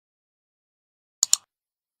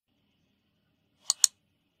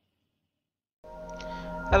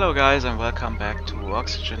Hello guys and welcome back to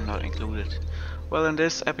Oxygen Not Included. Well, in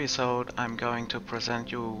this episode I'm going to present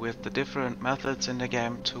you with the different methods in the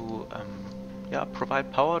game to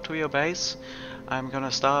provide power to your base. I'm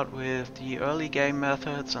gonna start with the early game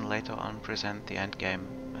methods and later on present the end game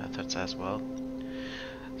methods as well.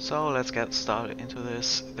 So let's get started into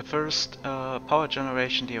this. The first power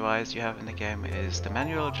generation device you have in the game is the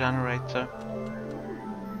manual generator.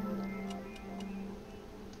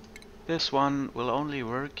 This one will only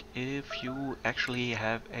work if you actually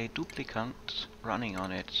have a duplicant running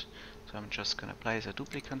on it. So I'm just gonna place a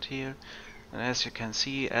duplicant here, and as you can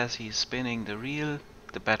see, as he's spinning the reel,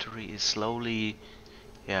 the battery is slowly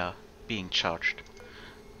being charged.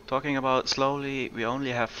 Talking about slowly, we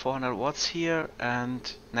only have 400 watts here,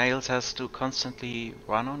 and Nails has to constantly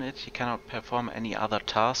run on it. He cannot perform any other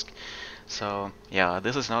task. So yeah,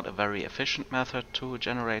 this is not a very efficient method to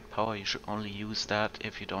generate power. You should only use that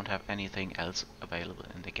if you don't have anything else available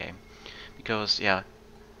in the game. Because yeah,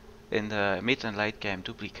 in the mid and late game,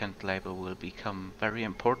 duplicant labor will become very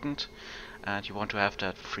important, and you want to have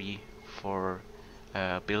that free for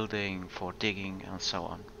building, for digging, and so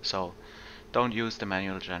on. So don't use the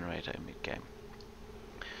manual generator in mid game.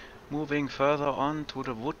 Moving further on to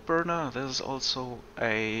the wood burner, this is also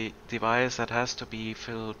a device that has to be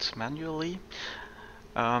filled manually.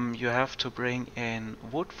 You have to bring in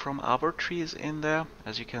wood from arbor trees in there.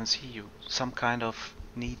 As you can see, you some kind of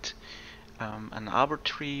need an arbor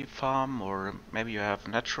tree farm, or maybe you have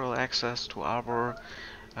natural access to arbor.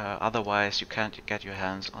 Otherwise, you can't get your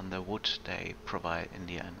hands on the wood they provide in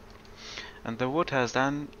the end. And the wood has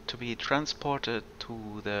then to be transported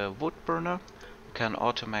to the wood burner. You can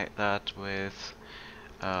automate that with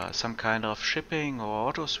some kind of shipping or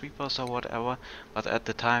auto sweepers or whatever, but at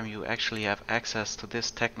the time you actually have access to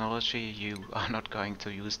this technology, you are not going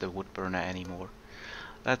to use the wood burner anymore.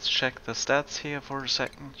 Let's check the stats here for a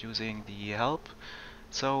second using the help.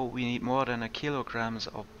 So we need more than a kilograms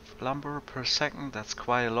of lumber per second. That's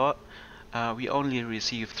quite a lot. We only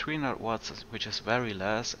receive 300 watts, which is very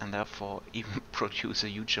less, and therefore even produce a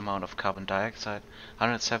huge amount of carbon dioxide,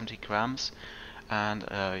 170 grams, and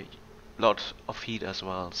a lot of heat as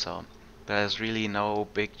well. So there's really no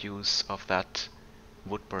big use of that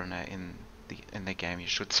wood burner in the game. You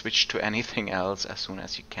should switch to anything else as soon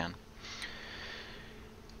as you can.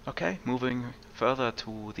 Okay, moving further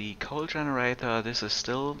to the coal generator. This is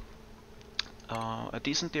still a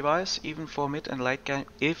decent device, even for mid and late game,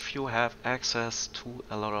 if you have access to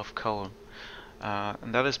a lot of coal.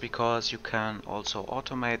 And that is because you can also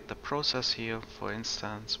automate the process here, for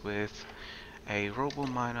instance with a robo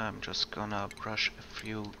miner. I'm just gonna brush a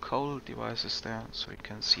few coal devices there so you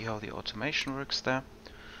can see how the automation works there.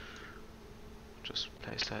 Just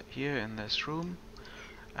place that here in this room,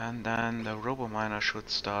 and then the robo miner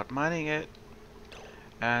should start mining it,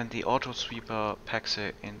 and the auto sweeper packs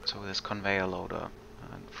it into this conveyor loader,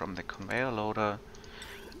 and from the conveyor loader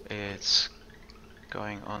it's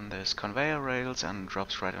going on this conveyor rails and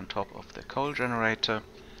drops right on top of the coal generator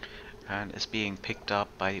and is being picked up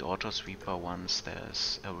by the auto sweeper once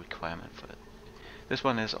there's a requirement for it. This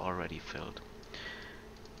one is already filled.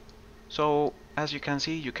 So as you can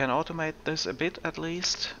see, you can automate this a bit at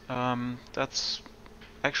least. That's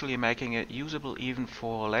actually making it usable even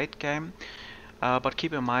for late game. But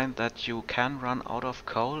keep in mind that you can run out of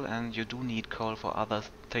coal, and you do need coal for other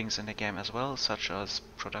things in the game as well, such as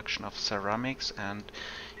production of ceramics and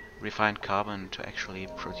refined carbon to actually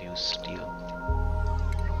produce steel.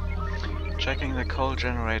 Checking the coal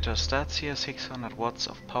generator stats here, 600 watts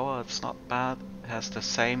of power, it's not bad. It has the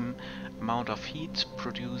same amount of heat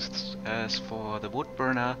produced as for the wood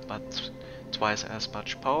burner, but twice as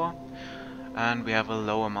much power. And we have a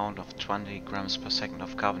low amount of 20 grams per second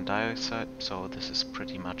of carbon dioxide, so this is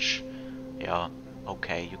pretty much,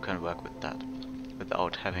 okay, you can work with that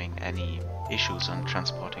without having any issues on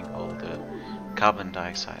transporting all the carbon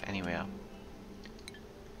dioxide anywhere.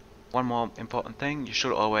 One more important thing, you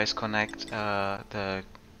should always connect the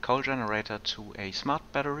coal generator to a smart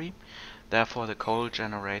battery. Therefore the coal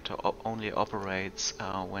generator only operates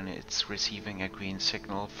when it's receiving a green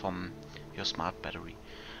signal from your smart battery.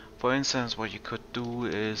 For instance, what you could do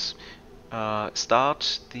is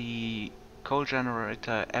start the coal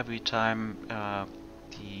generator every time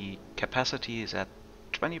the capacity is at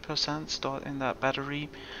 20% stored in that battery,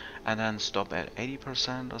 and then stop at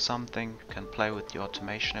 80% or something. You can play with the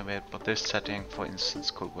automation a bit, but this setting, for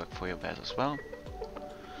instance, could work for your base as well.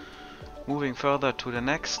 Moving further to the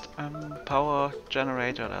next power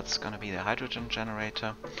generator, that's gonna be the hydrogen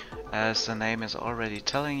generator. As the name is already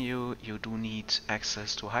telling you, you do need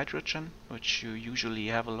access to hydrogen, which you usually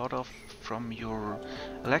have a lot of from your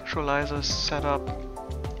electrolyzers setup,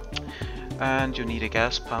 and you need a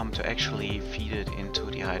gas pump to actually feed it into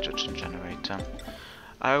the hydrogen generator.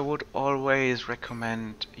 I would always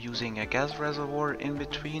recommend using a gas reservoir in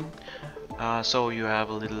between, so you have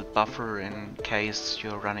a little buffer in case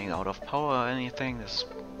you're running out of power or anything. There's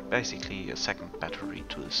basically a second battery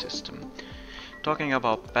to the system. Talking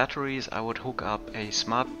about batteries, I would hook up a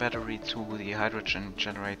smart battery to the hydrogen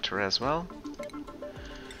generator as well.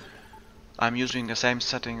 I'm using the same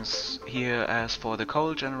settings here as for the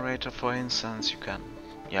coal generator, for instance. You can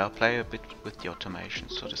play a bit with the automation,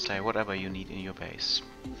 so to say, whatever you need in your base.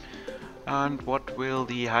 And what will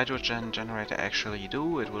the hydrogen generator actually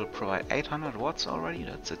do? It will provide 800 watts already,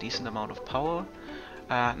 that's a decent amount of power.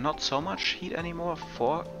 Not so much heat anymore,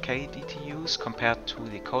 4k DTUs compared to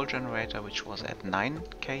the coal generator, which was at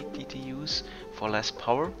 9k DTUs for less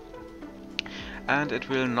power. And it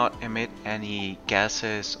will not emit any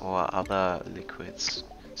gases or other liquids,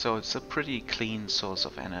 so it's a pretty clean source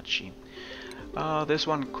of energy. This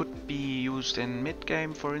one could be used in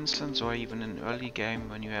mid-game, for instance, or even in early game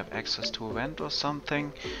when you have access to a vent or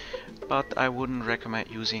something, but I wouldn't recommend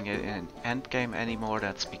using it in end game anymore.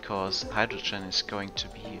 That's because hydrogen is going to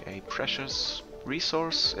be a precious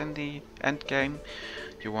resource in the end game.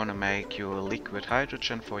 You want to make your liquid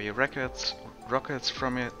hydrogen for your rockets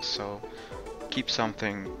from it, so keep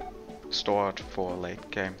something stored for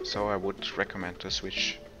late game. So I would recommend to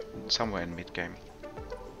switch somewhere in mid game.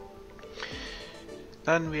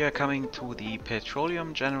 Then we are coming to the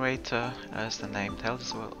petroleum generator. As the name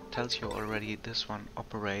tells you already, this one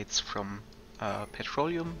operates from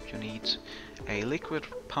petroleum. You need a liquid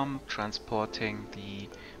pump transporting the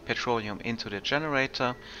petroleum into the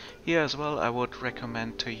generator. Here as well I would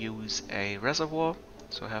recommend to use a reservoir,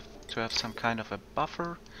 so have some kind of a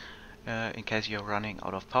buffer in case you're running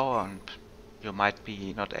out of power and you might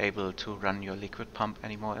be not able to run your liquid pump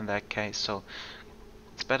anymore in that case, so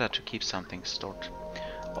it's better to keep something stored.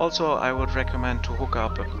 Also, I would recommend to hook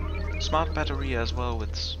up a smart battery as well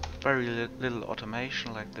with very little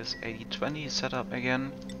automation, like this 80-20 setup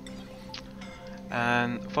again.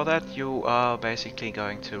 And for that you are basically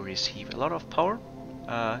going to receive a lot of power,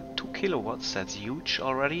 2 kilowatts, that's huge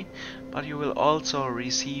already, but you will also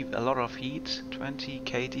receive a lot of heat, 20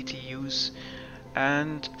 kDTUs,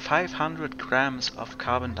 and 500 grams of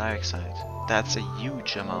carbon dioxide. That's a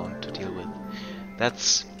huge amount to deal with.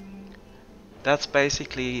 That's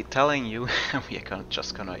basically telling you, we are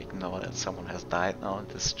just gonna ignore that someone has died now,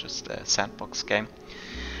 this is just a sandbox game.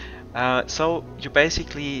 So you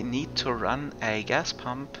basically need to run a gas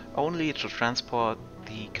pump only to transport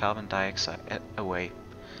the carbon dioxide away.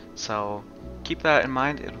 So keep that in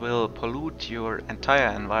mind, it will pollute your entire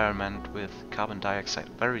environment with carbon dioxide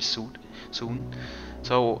very soon.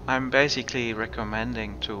 So I'm basically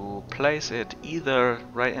recommending to place it either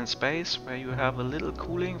right in space where you have a little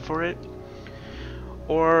cooling for it,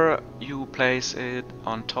 or you place it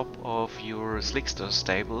on top of your slickster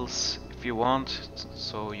stables if you want,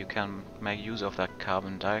 so you can make use of that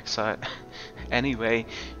carbon dioxide. Anyway,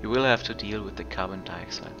 you will have to deal with the carbon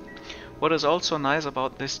dioxide. What is also nice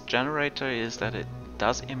about this generator is that it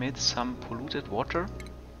does emit some polluted water.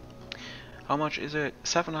 How much is it?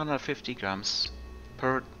 750 grams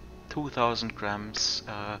per 2000 grams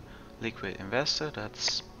liquid invested.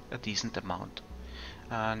 That's a decent amount.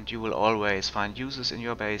 And you will always find uses in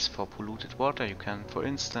your base for polluted water. You can, for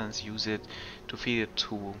instance, use it to feed it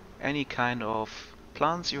to any kind of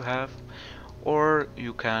plants you have, or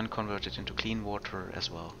you can convert it into clean water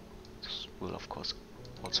as well. This will of course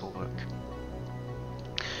also work.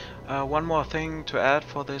 One more thing to add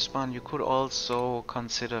for this one, you could also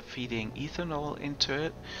consider feeding ethanol into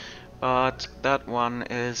it, but that one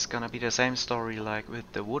is gonna be the same story like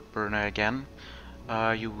with the wood burner again.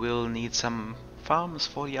 You will need some farms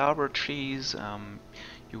for the arbor trees,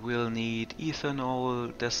 you will need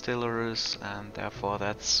ethanol distillers, and therefore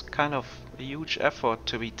that's kind of a huge effort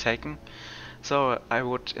to be taken. So I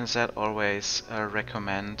would instead always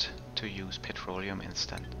recommend to use petroleum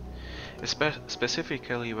instead.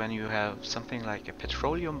 Specifically when you have something like a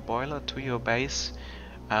petroleum boiler to your base,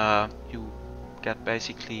 you get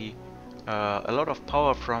basically a lot of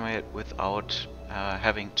power from it without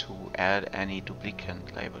having to add any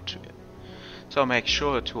duplicant labor to it. So make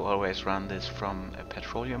sure to always run this from a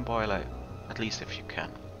petroleum boiler, at least if you can.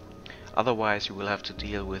 Otherwise you will have to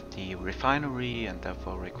deal with the refinery and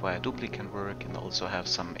therefore require duplicant work and also have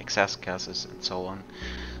some exhaust gases and so on.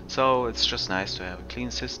 So it's just nice to have a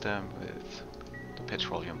clean system with the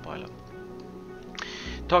petroleum boiler.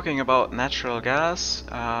 Talking about natural gas,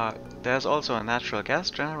 There's also a natural gas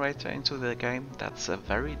generator into the game. That's a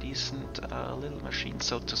very decent little machine,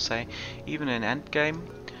 so to say, even in endgame.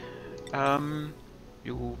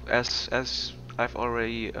 As I've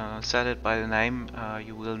already said it by the name,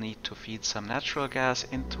 you will need to feed some natural gas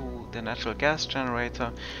into the natural gas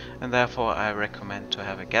generator, and therefore I recommend to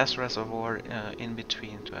have a gas reservoir in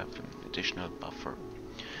between to have an additional buffer.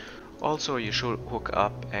 Also, you should hook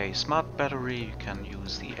up a smart battery. You can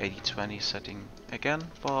use the 80/20 setting again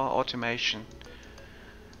for automation.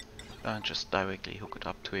 Just directly hook it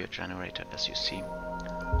up to your generator, as you see.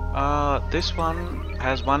 This one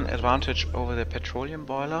has one advantage over the petroleum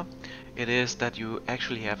boiler. It is that you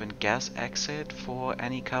actually have a gas exit for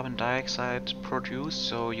any carbon dioxide produced,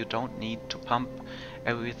 so you don't need to pump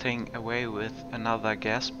everything away with another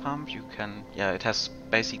gas pump. You can,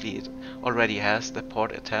 it already has the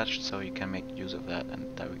port attached, so you can make use of that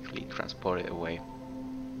and directly transport it away.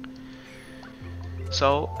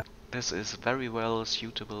 So this is very well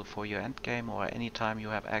suitable for your endgame or anytime you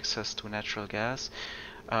have access to natural gas.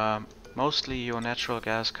 Mostly your natural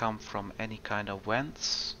gas comes from any kind of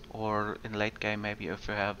vents, or in late game maybe if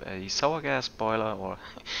you have a sour gas boiler, or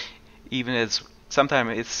even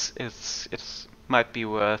sometimes it's might be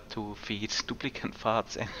worth to feed duplicant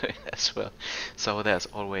farts in it as well. So there's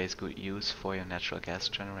always good use for your natural gas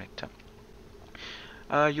generator.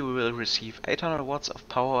 You will receive 800 watts of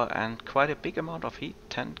power and quite a big amount of heat,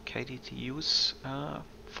 10 kDTUs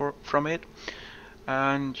from it.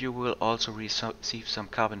 And you will also receive some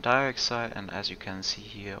carbon dioxide, and as you can see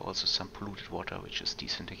here, also some polluted water, which is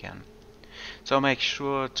decent again. So make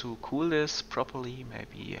sure to cool this properly,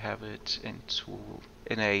 maybe have it in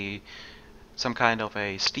some kind of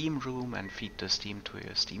a steam room and feed the steam to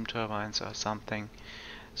your steam turbines or something.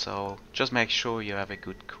 So just make sure you have a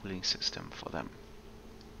good cooling system for them.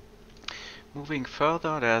 Moving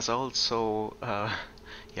further, there's also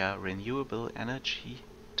renewable energy.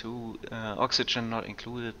 Oxygen not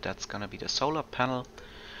included. That's gonna be the solar panel.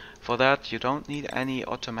 For that you don't need any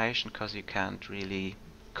automation because you can't really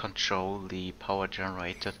control the power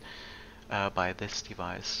generated by this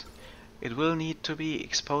device. It will need to be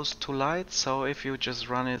exposed to light, so if you just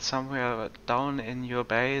run it somewhere down in your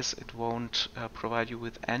base, it won't provide you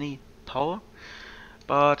with any power.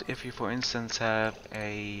 But if you, for instance, have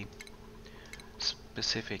a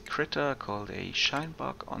specific critter called a shine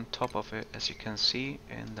bug on top of it, as you can see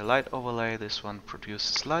in the light overlay, this one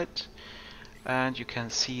produces light, and you can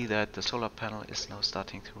see that the solar panel is now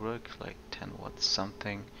starting to work, like 10 watts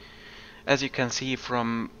something. As you can see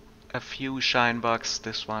from a few shine bugs,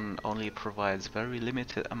 this one only provides very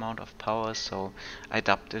limited amount of power, so I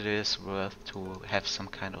doubt it is worth to have some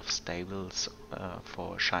kind of stables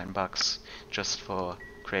for shine bugs just for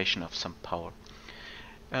creation of some power.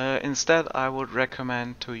 Instead, I would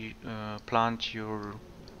recommend to plant your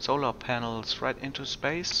solar panels right into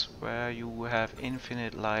space, where you have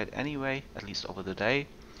infinite light anyway, at least over the day.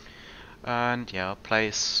 And yeah,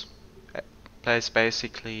 place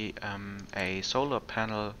basically a solar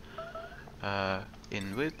panel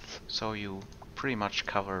in width, so you pretty much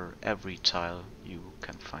cover every tile you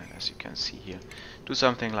can find, as you can see here. Do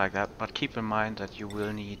something like that, but keep in mind that you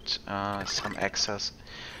will need some access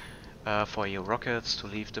for your rockets to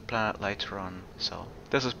leave the planet later on, so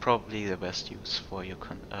this is probably the best use for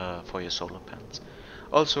your solar panels.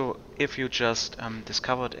 Also, if you just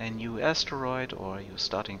discovered a new asteroid or you're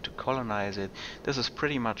starting to colonize it, this is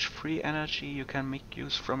pretty much free energy you can make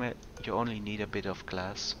use from it. You only need a bit of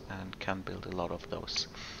glass and can build a lot of those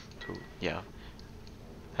to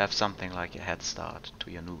have something like a head start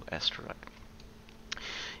to your new asteroid.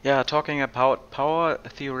 Yeah, talking about power,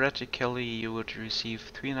 theoretically you would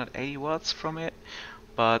receive 380 watts from it,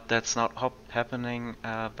 but that's not happening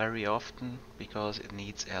very often because it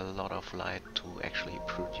needs a lot of light to actually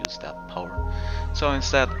produce that power. So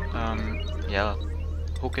instead,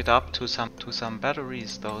 hook it up to some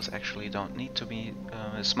batteries. Those actually don't need to be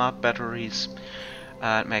smart batteries,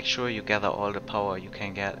 and make sure you gather all the power you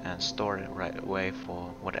can get and store it right away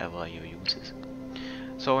for whatever your use is.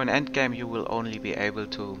 So in endgame you will only be able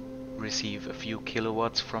to receive a few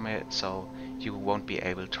kilowatts from it, so you won't be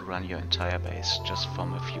able to run your entire base just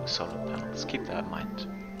from a few solar panels. Keep that in mind.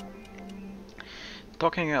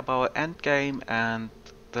 Talking about endgame and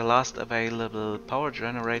the last available power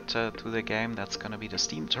generator to the game, that's gonna be the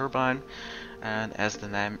steam turbine, and as the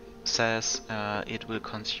name says, it will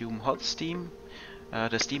consume hot steam.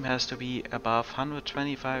 The steam has to be above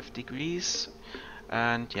 125 degrees.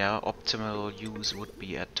 And yeah, optimal use would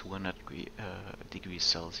be at 200 degrees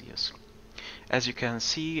Celsius. As you can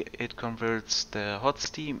see, it converts the hot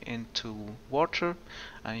steam into water,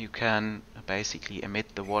 and you can basically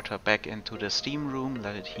emit the water back into the steam room,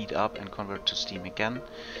 let it heat up and convert to steam again.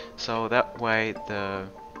 So that way the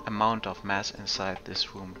amount of mass inside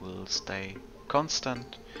this room will stay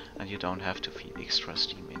constant and you don't have to feed extra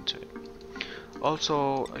steam into it.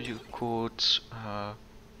 Also, you could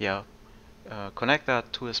connect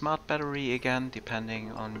that to a smart battery again,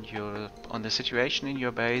 depending on the situation in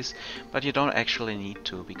your base, but you don't actually need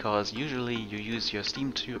to, because usually you use your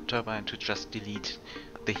steam turbine to just delete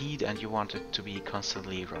the heat and you want it to be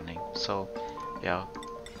constantly running. So yeah,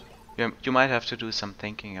 you might have to do some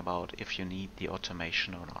thinking about if you need the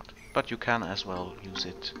automation or not, but you can as well use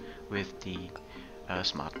it with the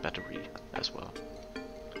smart battery as well.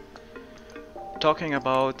 Talking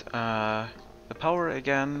about the power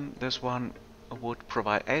again, this one would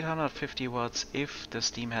provide 850 watts if the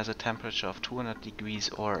steam has a temperature of 200 degrees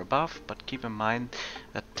or above, but keep in mind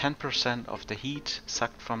that 10% of the heat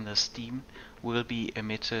sucked from the steam will be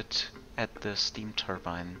emitted at the steam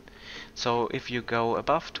turbine. So if you go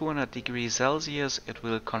above 200 degrees Celsius, it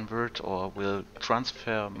will convert or will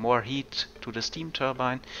transfer more heat to the steam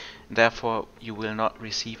turbine. Therefore, you will not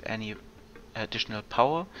receive any additional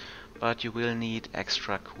power, but you will need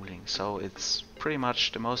extra cooling. So it's pretty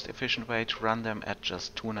much the most efficient way to run them at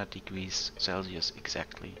just 200 degrees Celsius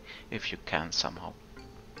exactly, if you can somehow.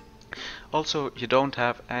 Also, you don't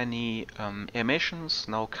have any emissions,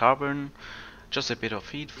 no carbon, just a bit of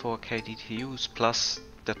heat for kDTUs plus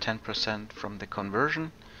the 10% from the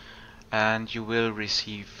conversion, and you will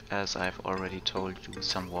receive, as I've already told you,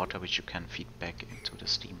 some water which you can feed back into the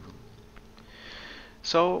steam room.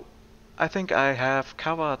 So I think I have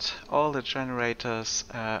covered all the generators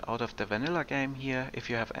out of the vanilla game here. If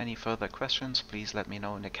you have any further questions, please let me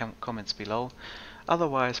know in the comments below.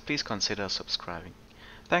 Otherwise, please consider subscribing.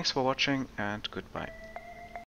 Thanks for watching and goodbye.